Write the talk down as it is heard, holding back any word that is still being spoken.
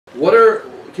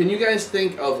Can you guys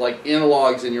think of like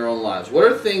analogs in your own lives? What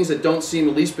are things that don't seem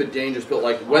the least bit dangerous, but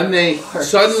like when they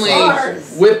suddenly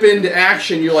whip into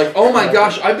action, you're like, oh my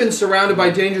gosh, I've been surrounded by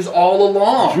dangers all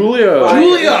along. Julia!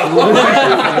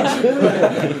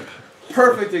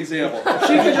 Perfect example.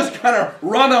 She can just kind of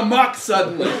run amok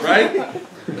suddenly, right?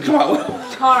 Come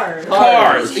on.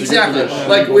 Cars, exactly.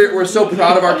 Like we're so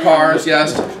proud of our cars,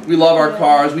 yes. We love our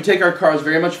cars. We take our cars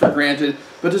very much for granted.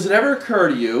 But does it ever occur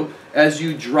to you, as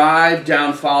you drive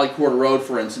down Folly Court Road,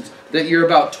 for instance, that you're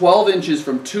about 12 inches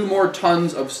from 2 more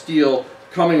tons of steel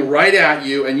coming right at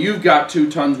you, and you've got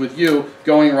 2 tons with you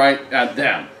going right at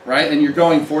them, right? And you're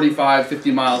going 45,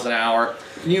 50 miles an hour.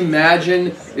 Can you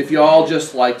imagine if you all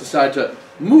just like decide to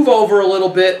move over a little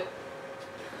bit?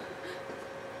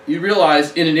 You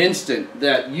realize in an instant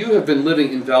that you have been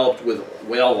living enveloped with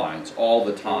whale lines all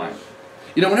the time.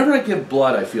 You know, whenever I give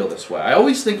blood, I feel this way. I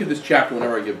always think of this chapter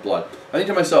whenever I give blood. I think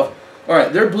to myself, all right,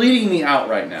 they're bleeding me out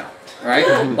right now, right?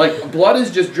 Like, blood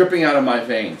is just dripping out of my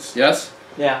veins, yes?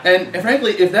 Yeah. And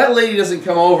frankly, if that lady doesn't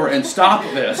come over and stop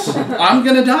this, I'm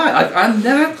going to die. Like, I'm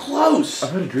that close.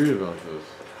 I've had a dream about this.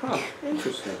 Huh.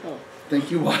 Interesting. Thank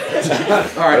you, Wyatt. All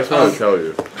right. That's what I'll tell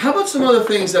you. How about some other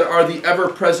things that are the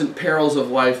ever-present perils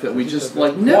of life that we just,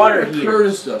 like, never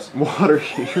occurs to us? Water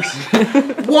heaters.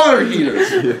 Water heaters.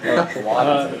 Just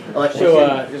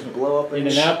blow up. In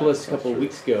Annapolis a couple of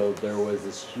weeks ago, there was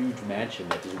this huge mansion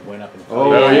that just went up in fire.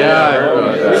 Oh,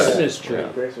 yeah. Christmas tree. Yeah.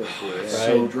 Christmas tree. Right?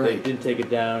 So They didn't take it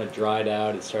down. It dried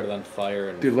out. It started on fire.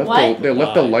 And They left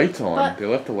the lights on. But- They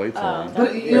left the lights on.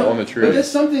 But, you know, on the tree. but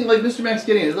that's something, like Mr. Max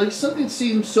getting at, like something that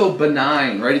seems so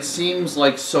benign, right? It seems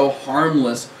like so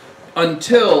harmless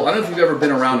until, I don't know if you've ever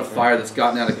been around a fire that's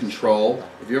gotten out of control.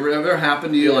 Have you ever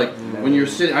happened to you, like, when you're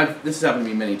sitting, this has happened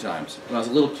to me many times. When I was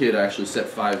a little kid, I actually set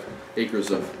 5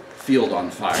 acres of field on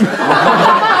fire.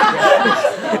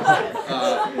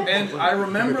 And I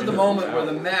remember the moment where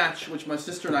the match, which my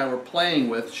sister and I were playing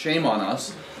with, shame on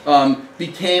us,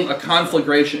 became a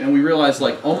conflagration, and we realized,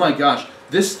 like, oh my gosh,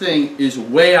 this thing is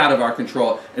way out of our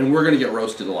control, and we're going to get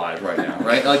roasted alive right now,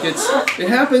 right? Like, it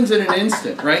happens in an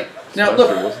instant, right? Now,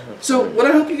 look, so what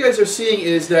I hope you guys are seeing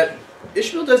is that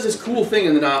Ishmael does this cool thing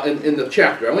in the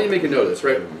chapter. I want you to make a note of this,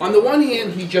 right? On the one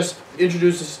hand, he just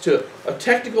introduces us to a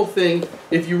technical thing.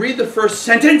 If you read the first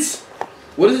sentence,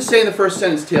 what does it say in the first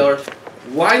sentence, Taylor?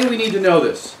 Why do we need to know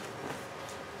this?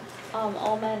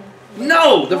 All men.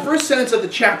 No! The first sentence of the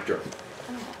chapter.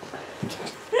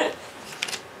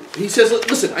 He says,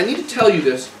 listen, I need to tell you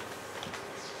this.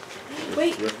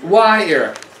 Wait. Why,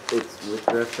 Eric? It's with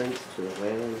reference to the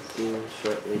whaling scene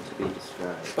shortly to be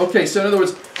described. Okay, so in other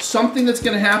words, something that's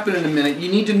going to happen in a minute, you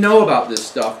need to know about this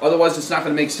stuff, otherwise it's not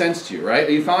going to make sense to you, right?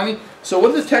 Are you following me? So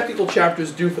what do the technical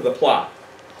chapters do for the plot?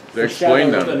 They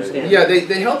explain them. Yeah,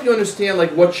 they help you understand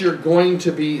like what you're going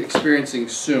to be experiencing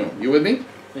soon. You with me?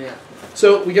 Yeah.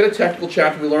 So we get a technical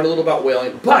chapter, we learn a little about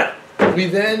whaling, but we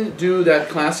then do that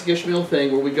classic Ishmael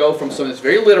thing where we go from something that's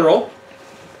very literal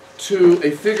to a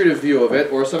figurative view of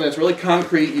it, or something that's really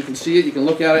concrete, you can see it, you can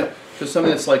look at it, to something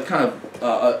that's like kind of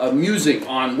a musing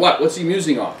on what? What's he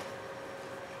musing on?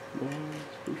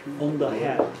 On the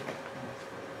head.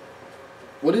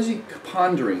 What is he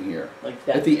pondering here? Like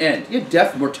that. At the end. Yeah,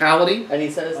 death, mortality, And he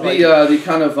says the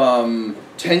kind of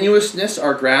tenuousness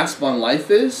our grasp on life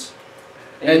is.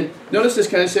 And notice this,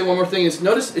 can I say one more thing?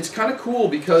 Notice it's kind of cool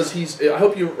because I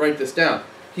hope you write this down.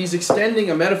 He's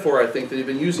extending a metaphor, I think, that he's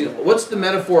been using. What's the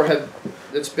metaphor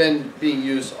that's been being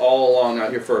used all along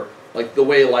out here for like the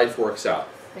way life works out?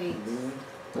 Fate.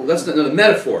 Well, that's the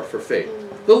metaphor for fate.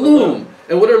 The loom.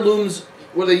 And what are looms?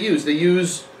 What do they use? They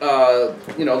use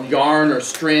yarn or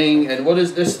string. And what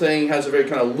is this thing? Has a very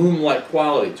kind of loom-like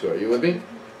quality to it. Are you with me?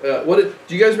 Do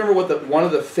you guys remember what one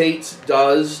of the fates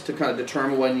does to kind of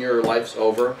determine when your life's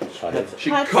over? She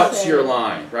cuts your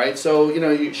line, right? So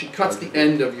she cuts the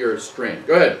end of your string.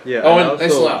 Go ahead. Yeah. Owen,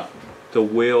 nice and loud. The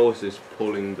whales is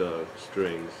pulling the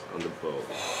strings on the boat.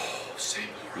 Oh, say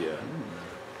more. Yeah.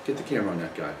 Get the camera on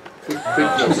that guy.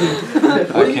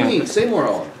 What do you mean? Say more,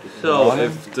 Owen. So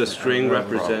if the string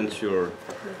represents your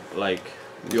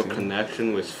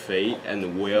connection with fate, and the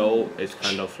whale is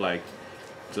kind of like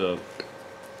the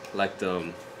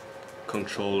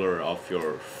controller of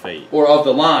your fate. Or of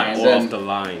the line. Or of the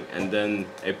line. And then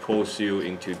it pulls you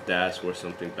into death or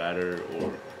something better.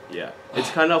 Or yeah.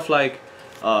 It's kind of like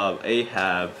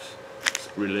Ahab's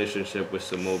relationship with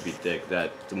the Moby Dick.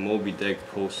 That the Moby Dick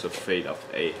pulls the fate of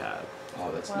Ahab.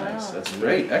 Oh, that's nice. That's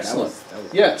great. Excellent.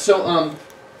 Yeah, so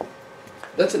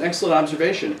that's an excellent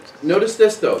observation. Notice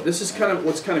this, though. This is kind of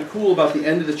what's kind of cool about the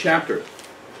end of the chapter.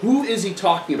 Who is he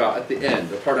talking about at the end,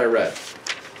 the part I read?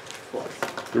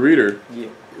 The reader. Yeah.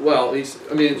 well, I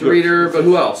mean, it's a reader, but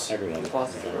who else? Everyone.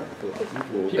 Philosopher.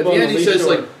 At the end, he says,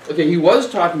 like, okay, he was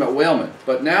talking about whalemen,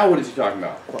 but now what is he talking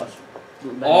about?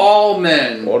 All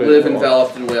men live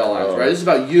enveloped in whale lines, right? This is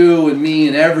about you and me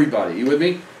and everybody. You with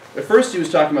me? At first, he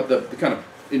was talking about the kind of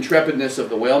intrepidness of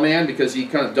the whaleman because he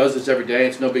kind of does this every day.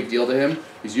 It's no big deal to him.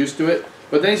 He's used to it.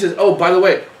 But then he says, oh, by the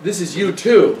way, this is you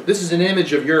too. This is an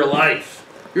image of your life.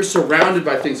 You're surrounded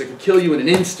by things that could kill you in an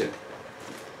instant,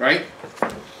 right?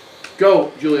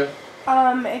 Go, Julia.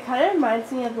 It kind of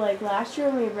reminds me of like last year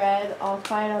when we read All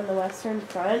Quiet on the Western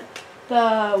Front.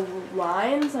 The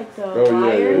lines, like the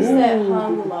wires that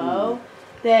hung low,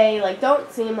 they like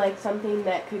don't seem like something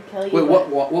that could kill you. Wait,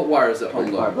 what wires that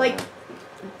hung low? Like,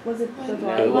 was it the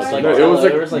It was like, No, it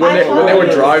was like when they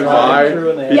would drive by.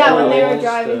 Yeah, when they were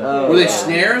driving. Were they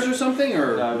snares or something,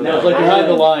 or? No, it's like behind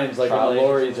the lines, like when the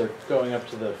lorries are going up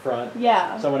to the front.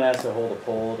 Yeah. Someone has to hold a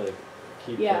pole to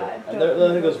keep. Yeah. I think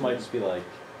those might just be like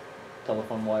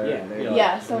telephone wire. Yeah, and, you know,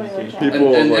 yeah, something like that.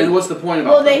 People And what's the point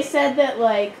about Well, they that? said that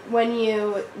like when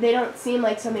they don't seem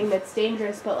like something that's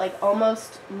dangerous, but like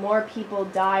almost more people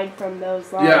died from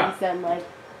those lines than like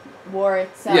war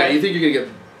itself. Yeah, you think you're gonna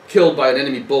get killed by an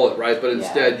enemy bullet, right? But Yeah.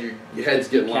 instead, your head's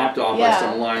getting lopped off by Yeah.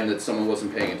 some line that someone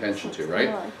wasn't paying attention to, right?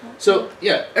 I like that. So,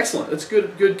 yeah, excellent. That's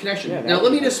good connection. Yeah, Now,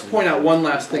 let me just point out one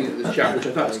last thing in this chapter, which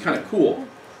I thought was kind of cool.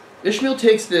 Ishmael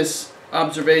takes this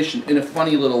observation in a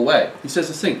funny little way. He says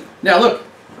this thing. Now, look,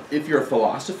 if you're a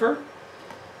philosopher,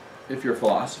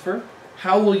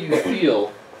 how will you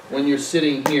feel when you're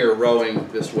sitting here rowing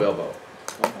this whaleboat?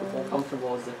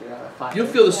 Comfortable as if you're on a fire. You'll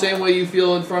feel the same way you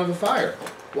feel in front of a fire.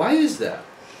 Why is that?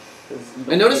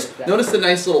 And notice the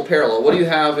nice little parallel. What do you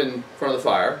have in front of the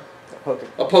fire?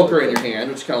 A poker in your hand,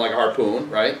 which is kind of like a harpoon,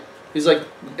 right? He's like,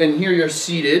 and here you're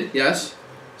seated, yes?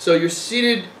 So you're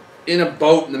seated in a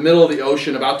boat in the middle of the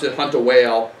ocean about to hunt a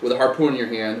whale with a harpoon in your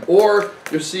hand, or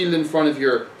you're seated in front of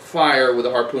your fire with a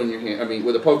harpoon in your hand,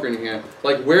 with a poker in your hand.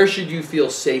 Like, where should you feel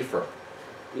safer?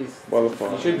 By the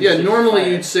fire. Yeah, normally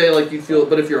you'd say like you feel,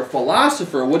 but if you're a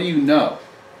philosopher, what do you know?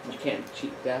 You can't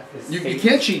cheat death. You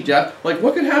can't cheat death. Like,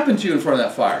 what could happen to you in front of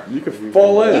that fire? You could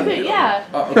fall in. You could, yeah.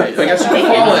 Okay, I guess you could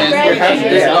fall in.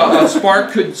 A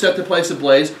spark could set the place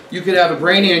ablaze. You could have a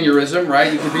brain aneurysm,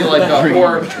 right? You could be like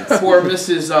poor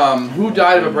Mrs. Who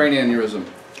died of a brain aneurysm?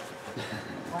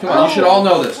 Come on, you should all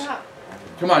know this.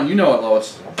 Come on, you know it,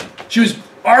 Lois. She was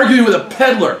arguing with a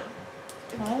peddler.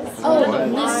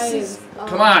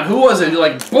 Come on, who was it? You're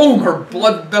like, boom, her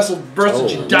blood vessel burst and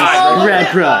she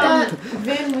died.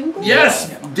 Van Winkle? Yes,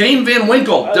 Dame Van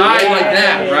Winkle died like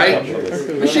that, right?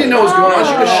 But she didn't know what was going on.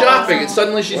 She was shopping and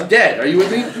suddenly she's dead. Are you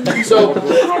with me? So,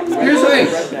 here's the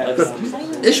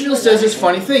thing. Ishmael says this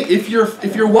funny thing. If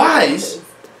you're wise,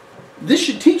 this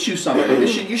should teach you something.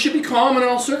 You should be calm in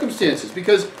all circumstances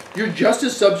because you're just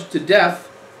as subject to death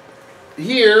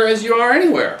here as you are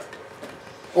anywhere.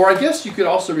 Or I guess you could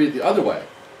also read it the other way.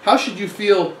 How should you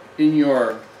feel in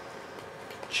your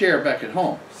chair back at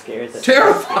home? Scared.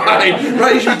 Terrified!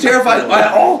 Right, you should be terrified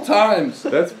at all times.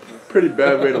 That's a pretty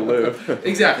bad way to live.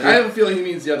 Exactly. I have a feeling he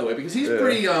means the other way because he's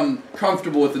pretty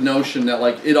comfortable with the notion that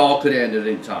like it all could end at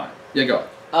any time. Yeah, go.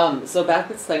 So back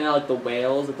to saying out like the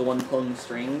whales, like the one pulling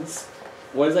strings.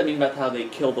 What does that mean about how they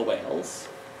kill the whales?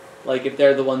 Like if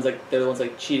they're the ones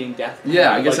like cheating death.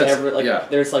 Yeah, I guess like that's yeah.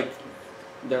 There's like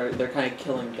they're kind of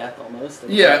killing death almost.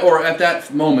 Yeah, or at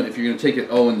that moment, if you're going to take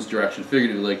it Owen's direction,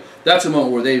 figuratively, like that's a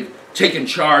moment where they've taken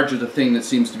charge of the thing that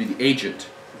seems to be the agent,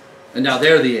 and now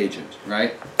they're the agent,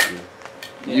 right?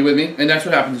 Yeah. You with me? And that's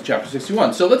what happens in chapter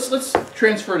 61. So let's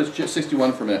transfer to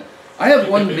 61 for a minute. I have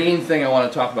one main thing I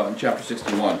want to talk about in chapter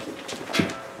 61,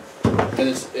 and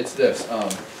it's this.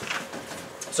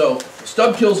 So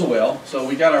Stubb kills a whale. So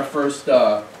we got our first.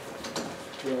 That's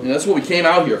what we came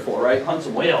out here for, right? Hunt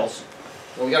some whales.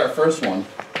 Well, we got our first one.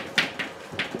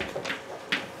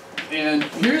 And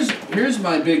here's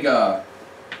my big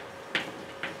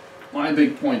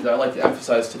point that I like to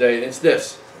emphasize today, and it's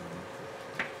this: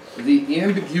 the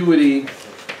ambiguity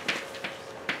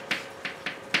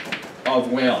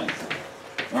of whaling.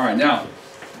 All right, now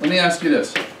let me ask you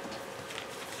this.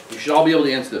 You should all be able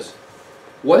to answer this.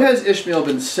 What has Ishmael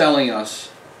been selling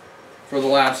us for the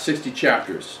last 60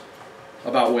 chapters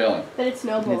about whaling? That it's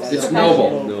noble. It's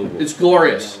noble. It's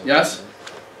glorious. Yes?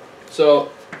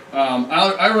 So,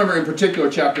 I remember in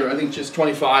particular chapter, I think just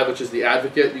 25, which is the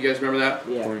Advocate. You guys remember that?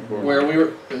 Yeah. 24. Where we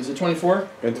were, is it 24?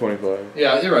 And 25.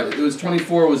 Yeah, you're right. It was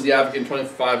 24 was the Advocate and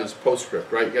 25 is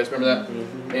Postscript, right? You guys remember that?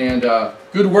 Mm-hmm. And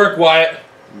good work, Wyatt.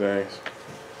 Thanks.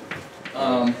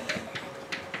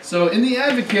 So in the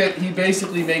Advocate, he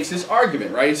basically makes this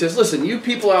argument, right? He says, listen, you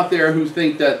people out there who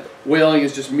think that whaling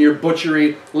is just mere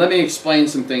butchery, let me explain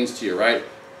some things to you, right?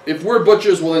 if we're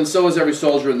butchers, well then so is every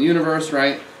soldier in the universe,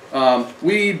 right?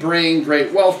 We bring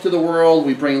great wealth to the world,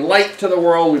 we bring light to the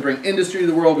world, we bring industry to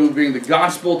the world, we bring the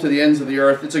gospel to the ends of the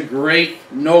earth. It's a great,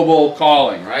 noble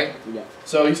calling, right? Yeah.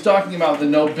 So he's talking about the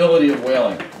nobility of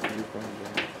whaling.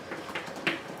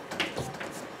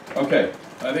 Okay,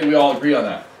 I think we all agree on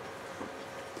that.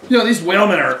 You know, these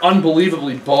whalemen are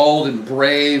unbelievably bold and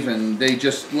brave, and they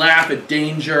just laugh at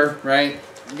danger, right?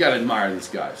 You gotta admire these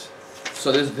guys.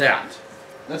 So there's that.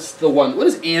 That's the one. What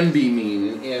does ambi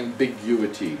mean in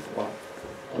ambiguity?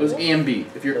 What is ambi?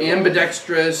 If you're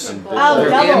ambidextrous, if you're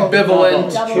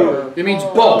ambivalent, Double. it means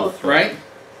both, right?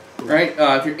 Right?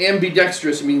 If you're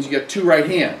ambidextrous, it means you got two right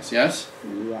hands, yes?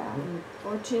 Yeah.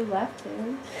 Or two left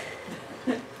hands.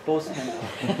 Both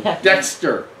hands.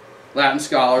 Dexter, Latin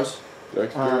scholars.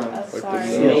 Dexter. Sorry.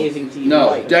 the Amazing to you. No,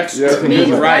 Right. dexter Yeah. means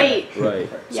Means right. Right.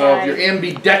 So if you're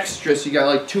ambidextrous, you got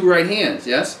like two right hands,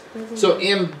 yes? So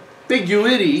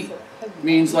ambiguity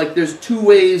means like there's two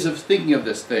ways of thinking of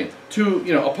this thing, two,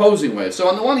 you know, opposing ways. So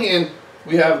on the one hand,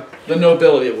 we have the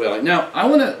nobility of whaling. Now, I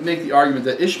want to make the argument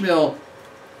that Ishmael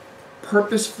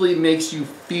purposefully makes you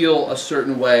feel a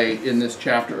certain way in this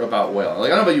chapter about whaling.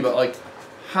 Like, I don't know about you, but like,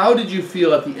 how did you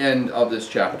feel at the end of this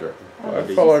chapter? I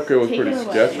felt like it was pretty Taken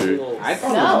away. sketchy.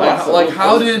 I No. Like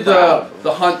how did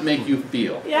the hunt make you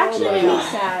feel? It actually made me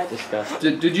sad.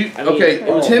 Disgusting. Did you? I mean, Okay,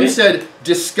 oh, Tim it- said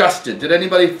disgusted. Did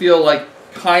anybody feel like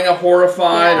kind of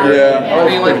horrified? Or, Yeah. I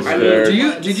mean, like, I was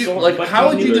did you like? How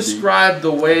would you describe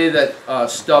the way that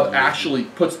Stubb actually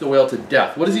puts the whale to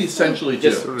death? What does he essentially do?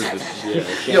 Just-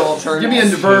 You know, give me a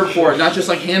verb for it, not just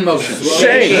like hand motions.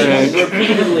 Shame.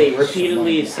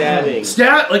 Repeatedly stabbing.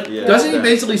 Stab, like, Yeah. doesn't he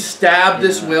basically stab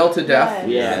this whale to death?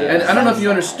 Yeah. And I don't know if you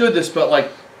understood this, but like,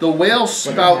 the whale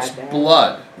spouts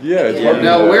blood. Yeah, it's hard to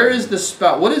Now, do. where is the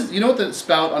spout? What is, you know what the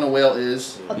spout on a whale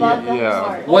is? Above the Yeah.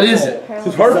 heart. What is it?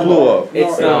 His heart blew up.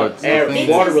 It's No, it's air, nothing.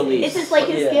 water release. It's just like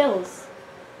his gills.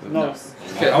 No.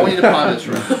 Okay, I want you to ponder this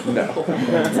room. No.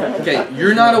 Okay,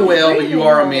 you're not a whale, but you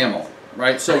are a mammal,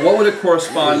 right? So what would it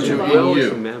correspond to in you?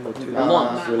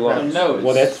 Lungs. Your lungs. Nose.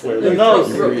 Well, that's where The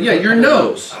nose. Yeah, your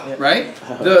nose, right?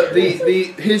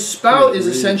 His spout is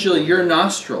essentially your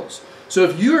nostrils. So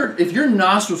if your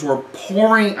nostrils were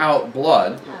pouring out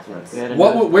blood,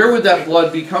 where would that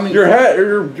blood be coming Your from? head,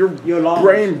 your lungs.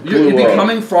 brain blew It'd be up.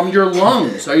 coming from your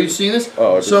lungs. Are you seeing this?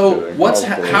 Oh, just So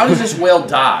kidding. how does this whale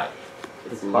die?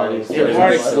 Your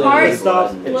heart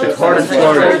stops. His heart explodes.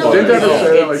 Didn't that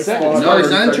say that like that? No, he's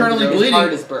not internally His bleeding.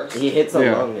 heart is burst. He hits a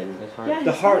Yeah. lung and his heart. Yeah,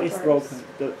 The his heart heart is bursts.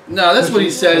 broken. No, that's what he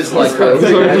says. Like,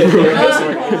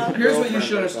 Uh-huh. here's what you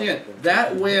should understand: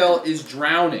 that whale is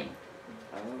drowning.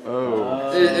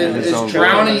 Oh. It's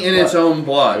drowning in its own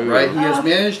blood, right? He has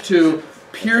managed to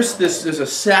pierce this. There's a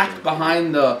sac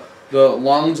behind the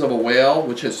lungs of a whale,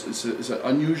 which is an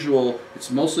unusual.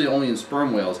 It's mostly only in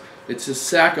sperm whales. It's a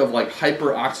sac of like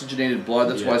hyper-oxygenated blood.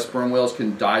 That's why sperm whales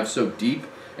can dive so deep.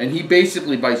 And he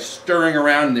basically, by stirring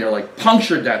around in there, like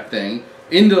punctured that thing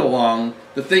into the lung.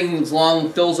 The thing's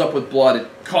lung fills up with blood, it's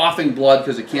coughing blood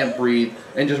because it can't breathe,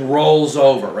 and just rolls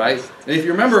over, right? And if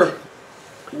you remember,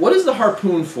 what is the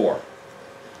harpoon for?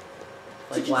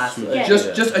 Like last Yeah.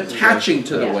 Just attaching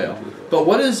to the Yeah. whale. But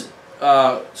what does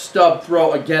Stubb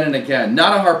throw again and again?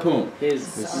 Not a harpoon,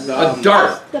 a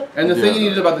dart. And the thing you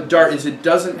need about the dart is it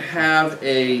doesn't have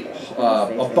a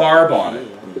barb on it.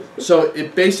 So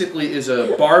it basically is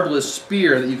a barbless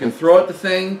spear that you can throw at the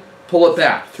thing, pull it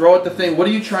back, throw at the thing. What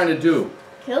are you trying to do?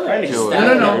 Kill Trying it. to Kill it.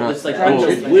 No, no, no. Just like Cool.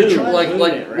 What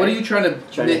are you trying to?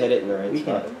 Trying to hit it in the right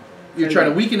spot. You're trying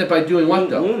to weaken it by doing what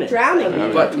though?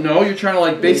 Drowning. But no, you're trying to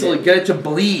like basically get it to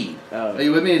bleed. Oh. Are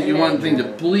you with me? You want the thing to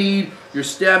bleed. You're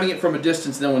stabbing it from a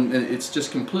distance. Then when it's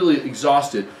just completely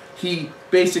exhausted, he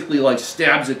basically like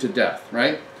stabs it to death,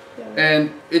 right? Yeah.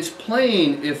 And it's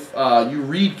plain if you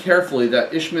read carefully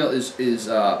that Ishmael is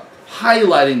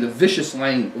highlighting the vicious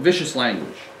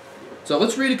language. So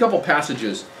let's read a couple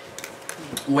passages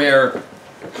where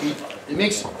it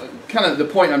makes kind of the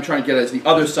point I'm trying to get at is the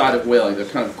other side of whaling, the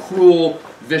kind of cruel,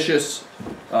 vicious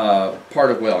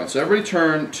part of whaling. So everybody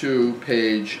turn to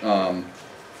page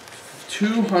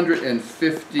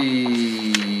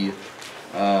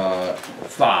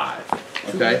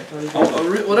 255. Okay?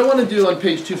 What I want to do on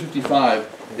page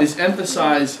 255 is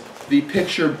emphasize the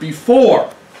picture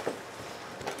before.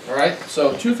 Alright?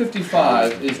 So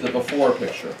 255 is the before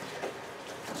picture.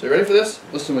 So you ready for this?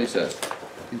 Listen to what he says.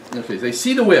 Okay, they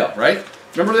see the whale, right?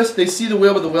 Remember this? They see the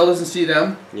whale, but the whale doesn't see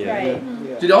them?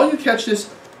 Right. Did all you catch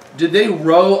this? Did they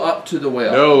row up to the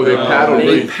whale? No, they paddled.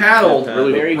 They paddled,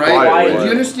 really Very right? quietly. Do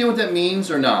you understand what that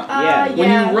means or not? Yeah.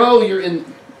 When you row, you're in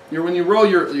when you row,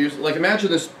 you're like,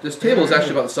 imagine this table is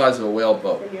actually about the size of a whale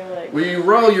boat. And you're like, When you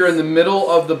row, you're in the middle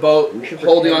of the boat,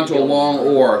 holding onto a long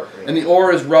oar, and the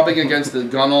oar is rubbing against the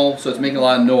gunnel, so it's making a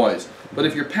lot of noise. But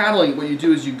if you're paddling, what you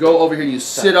do is you go over here and you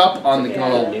sit up on the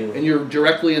gunnel, and you're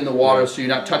directly in the water, so you're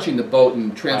not touching the boat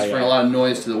and transferring a lot of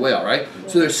noise to the whale, right?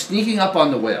 So they're sneaking up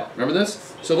on the whale. Remember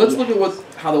this? So let's look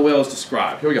at how the whale is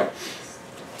described. Here we go.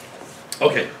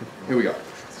 Okay, here we go.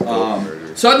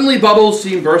 Suddenly bubbles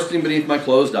seem bursting beneath my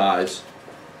closed eyes.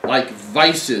 Like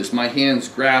vices, my hands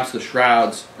grasp the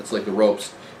shrouds. That's like the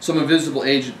ropes. Some invisible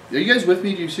agent. Are you guys with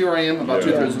me? Do you see where I am? About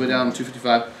 2/3 of the way down,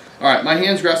 255. All right, my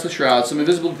hands grasp the shrouds. Some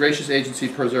invisible gracious agency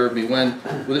preserved me when,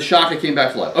 with a shock, I came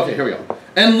back to life. Okay, here we go.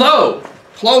 And lo,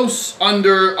 close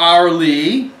under our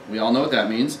lee. We all know what that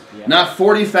means. Yeah. Not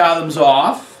 40 fathoms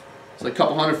off. It's like a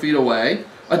couple 100 feet away.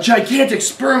 A gigantic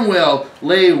sperm whale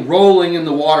lay rolling in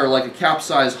the water like a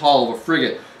capsized hull of a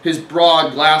frigate. His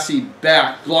broad, glossy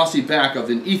back of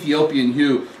an Ethiopian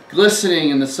hue, glistening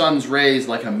in the sun's rays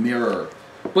like a mirror,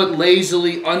 but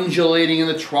lazily undulating in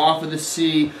the trough of the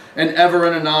sea, and ever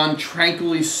and anon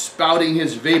tranquilly spouting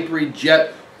his vapory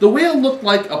jet. The whale looked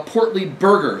like a portly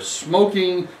burgher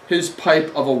smoking his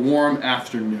pipe of a warm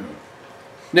afternoon.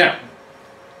 Now,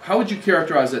 how would you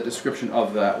characterize that description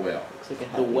of that whale?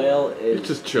 The whale is It's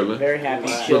just chilling. very happy.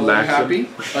 Chilling, happy.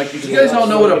 Like, if you guys all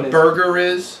know what a burger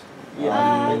is,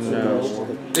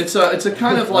 it's a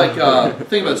kind of like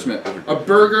think about this, Smith. A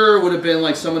burger would have been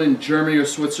like someone in Germany or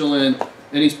Switzerland,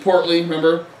 and he's portly,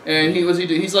 remember? And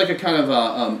he's like a kind of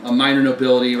a minor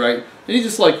nobility, right? And he's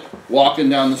just like walking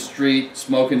down the street,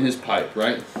 smoking his pipe,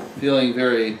 right? Feeling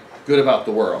very good about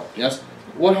the world. Yes.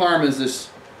 What harm is this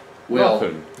whale?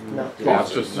 Nothing. Yeah,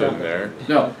 it's just sitting there.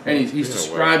 No, and he's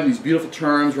described in these beautiful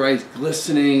terms, right? He's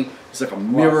glistening. He's like a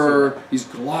mirror. He's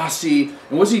glossy.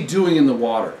 And what's he doing in the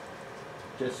water?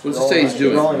 What's it say he's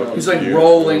doing? He's like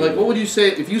rolling. Like, what would you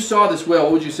say if you saw this whale?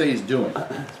 What would you say he's doing?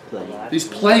 He's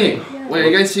playing. Wait, are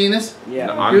you guys seeing this?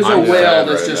 Yeah. Here's a whale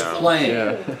that's right just now. playing.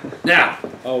 Yeah. Now.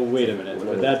 Oh, wait a minute.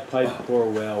 But that pipe poor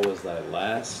whale was that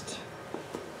last?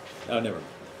 Oh, never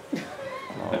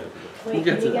mind. wait,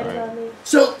 get can you to get that. it on me?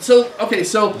 So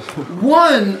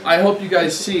one, I hope you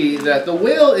guys see that the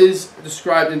whale is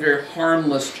described in very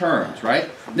harmless terms, right?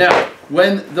 Now,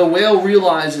 when the whale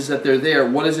realizes that they're there,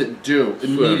 what does it do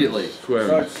immediately?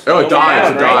 Swims. Oh, it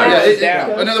dives. It dives.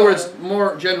 Yeah, in other words,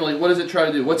 more generally, what does it try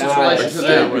to do? What's its relation to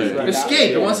them?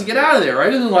 Escape. It wants to get out of there, right?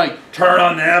 It doesn't like turn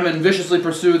on them and viciously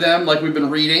pursue them like we've been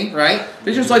reading, right?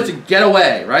 It just likes to get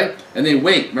away, right? And they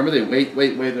wait. Remember, they wait.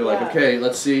 They're like, okay,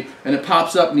 let's see. And it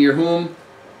pops up near whom?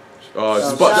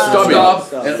 Stubby.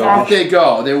 And off they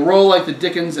go. They roll like the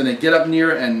Dickens, and they get up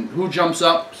near, and who jumps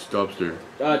up? Stubster.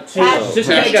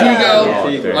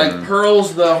 Tugo, like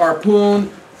hurls the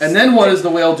harpoon, and then what does the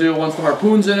whale do once the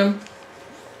harpoon's in him?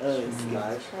 No,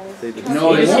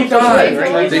 they won't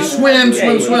dive. They swim.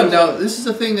 Now, this is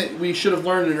a thing that we should have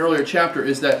learned in an earlier chapter,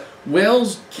 is that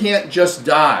whales can't just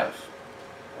dive.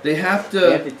 They have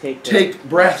to take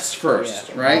breaths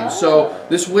first, right? So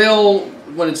this whale,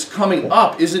 when it's coming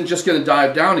up, isn't just going to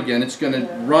dive down again. It's going to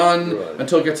run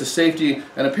until it gets to safety.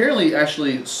 And apparently,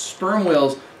 actually, sperm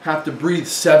whales have to breathe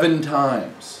 7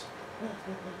 times.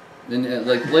 And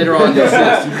like later on, you'll see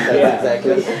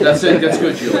this. That's it. That's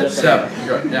good, Julie. 7.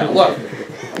 Good. Now look.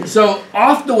 So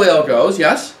off the whale goes.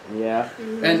 Yes. Yeah.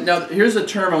 And now here's a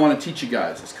term I want to teach you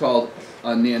guys. It's called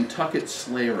a Nantucket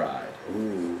sleigh ride.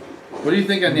 Ooh. What do you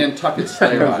think of Nantucket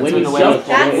sleigh ride? When you jump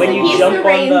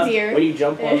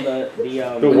on the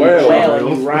whale and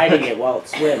you're riding it while it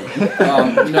swims.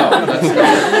 No, that's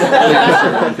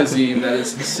Kazim. That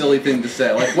is a silly thing to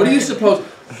say. Like, what do you suppose?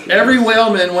 Every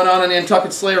whaleman went on a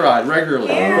Nantucket sleigh ride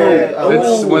regularly.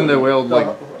 It's when the whale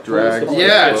drags.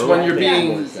 Yeah, it's when you're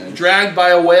being dragged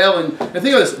by a whale, and think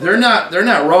of this: they're not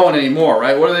rowing anymore,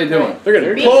 right? What are they doing? They're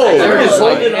getting pulled. They're just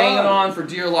like hanging on for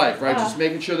dear life, right? Just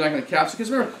making sure they're not going to capsize.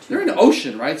 Because remember, they're in the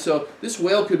ocean, right? So this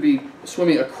whale could be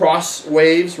swimming across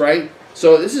waves, right?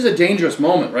 So this is a dangerous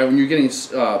moment, right? When you're getting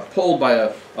pulled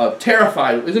by a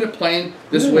terrified, isn't it plain?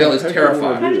 This whale is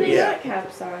terrified. How do they not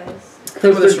capsize?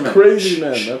 Because they're crazy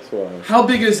men, that's why. How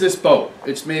big is this boat?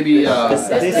 It's maybe about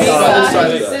this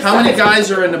size. How many guys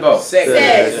are in the boat?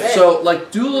 6. So, like,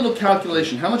 do a little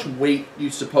calculation. How much weight do you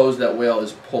suppose that whale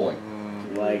is pulling?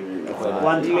 Like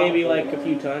maybe like a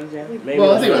few tons, yeah. Maybe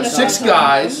well, I think about 6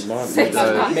 guys.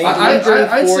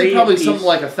 I'd say probably something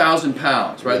like 1,000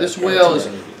 pounds, right? This whale is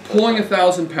pulling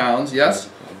 1,000 pounds, yes?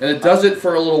 And it does it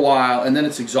for a little while, and then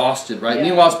it's exhausted, right? Yeah.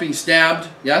 Meanwhile, it's being stabbed,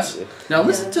 yes? Now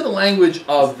listen to the language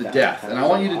of the death, and I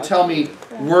want you to tell me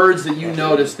words that you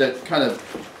notice that kind of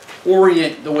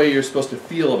orient the way you're supposed to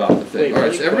feel about the thing. All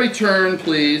right, so everybody turn,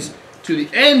 please, to the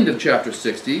end of chapter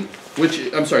 60,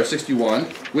 I'm sorry, 61,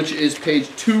 which is page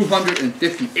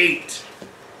 258.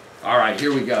 All right,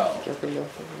 here we go.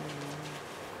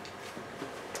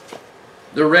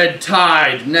 The red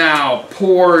tide now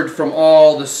poured from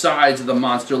all the sides of the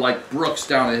monster like brooks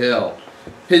down a hill.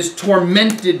 His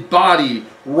tormented body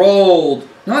rolled,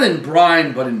 not in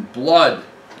brine, but in blood,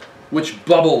 which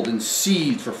bubbled and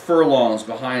seethed for furlongs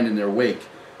behind in their wake.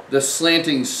 The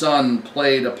slanting sun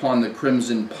played upon the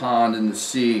crimson pond in the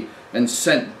sea and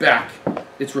sent back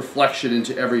its reflection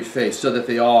into every face so that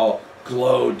they all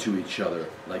glowed to each other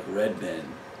like red men.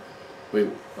 Wait,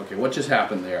 okay, what just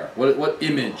happened there? What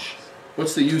image?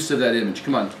 What's the use of that image?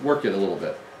 Come on, work it a little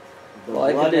bit. The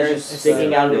blood is just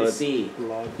sticking out of the sea.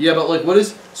 Yeah, but like, what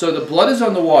is... So the blood is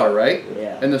on the water, right?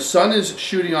 Yeah. And the sun is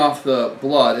shooting off the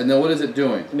blood, and then what is it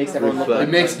doing? It makes everyone look like...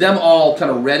 It makes them all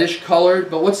kind of reddish colored,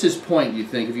 but what's his point, you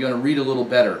think, if you're going to read a little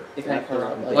better? It kind of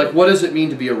corrupt. Like, what does it mean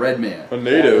to be a red man? A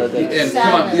native. And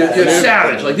come on, you're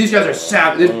savage. Like, these guys are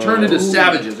savage. They've turned into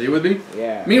savages. Are you with me?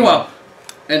 Yeah. Meanwhile,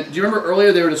 and do you remember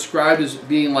earlier they were described as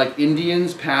being like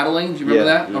Indians paddling? Do you remember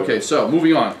that? Yeah. Okay, so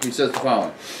moving on. He says the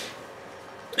following.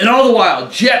 And all the while,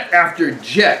 jet after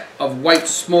jet of white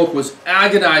smoke was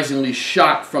agonizingly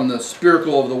shot from the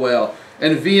spiracle of the whale,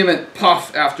 and vehement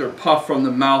puff after puff from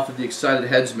the mouth of the excited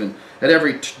headsman, at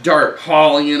every dart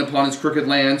hauling in upon his crooked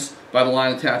lance by the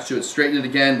line attached to it, straightened it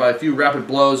again by a few rapid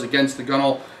blows against the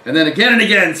gunwale, and then again and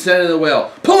again sent the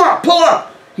whale. Pull up! Pull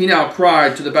up! He now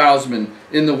cried to the bowsman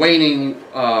in the waning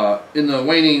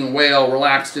whale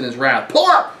relaxed in his wrath. Pull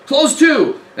up! Close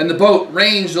to! And the boat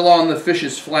ranged along the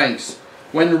fish's flanks.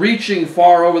 When reaching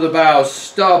far over the bows,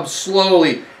 Stubb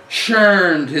slowly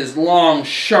churned his long,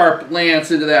 sharp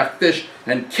lance into that fish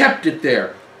and kept it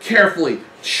there, carefully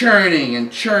churning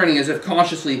and churning as if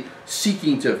consciously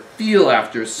seeking to feel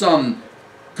after some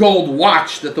gold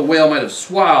watch that the whale might have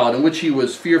swallowed and which he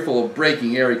was fearful of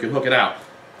breaking ere he could hook it out.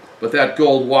 But that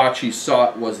gold watch he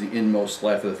sought was the inmost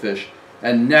life of the fish.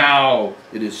 And now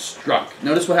it is struck.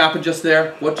 Notice what happened just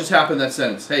there? What just happened in that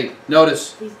sentence? Hey,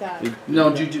 notice. He's died.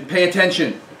 No, pay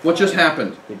attention. What just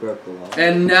happened? He broke the law.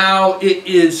 And now it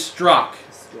is struck.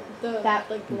 That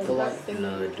thing that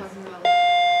we were talking about.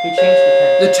 He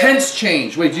changed the The tense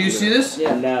change. Wait, do you see this?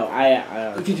 Yeah, no,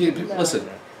 I Listen,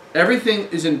 everything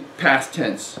is in past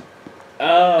tense.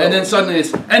 Oh. And then suddenly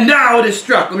it's, and now it is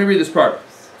struck. Let me read this part.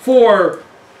 For...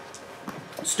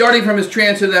 starting from his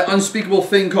trance in that unspeakable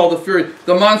thing called the Fury,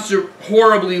 the monster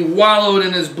horribly wallowed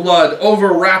in his blood,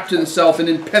 overwrapped himself in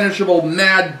impenetrable,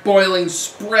 mad, boiling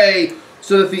spray,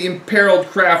 so that the imperiled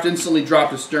craft instantly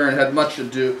dropped astern and had much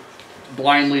ado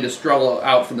blindly to struggle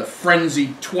out from the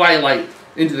frenzied twilight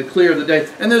into the clear of the day.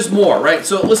 And there's more, right?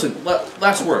 So listen,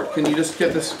 last word. Can you just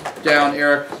get this down,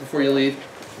 Eric, before you leave?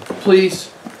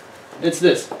 Please. It's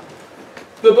this.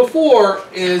 The before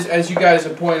is, as you guys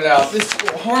have pointed out, this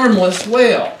harmless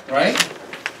whale, right?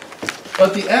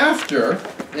 But the after,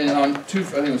 and on I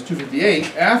think it was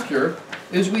 258, after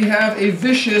is we have a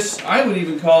vicious, I would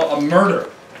even call a murder,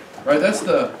 right? That's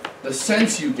the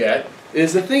sense you get,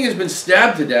 is the thing has been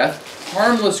stabbed to death,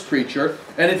 harmless creature,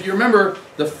 and if you remember,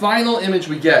 the final image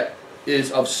we get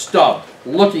is of Stubb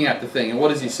looking at the thing, and what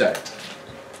does he say?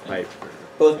 Pipe.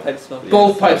 Both pipes smoked out.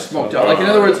 Both pipes smoked out. Like, in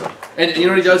other words, and you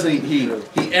know what he does?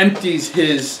 He empties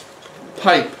his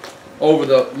pipe over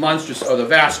the monstrous, or the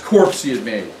vast corpse he had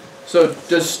made. So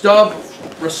does Stubb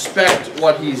respect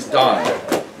what he's done?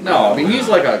 No, I mean, he's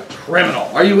like a criminal.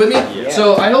 Are you with me? Yeah.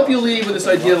 So I hope you leave with this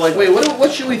idea like, wait,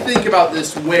 what should we think about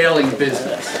this whaling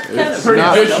business? It's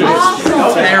not vicious.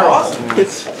 Terrible.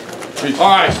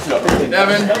 All right,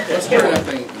 Evan, let's turn that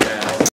thing.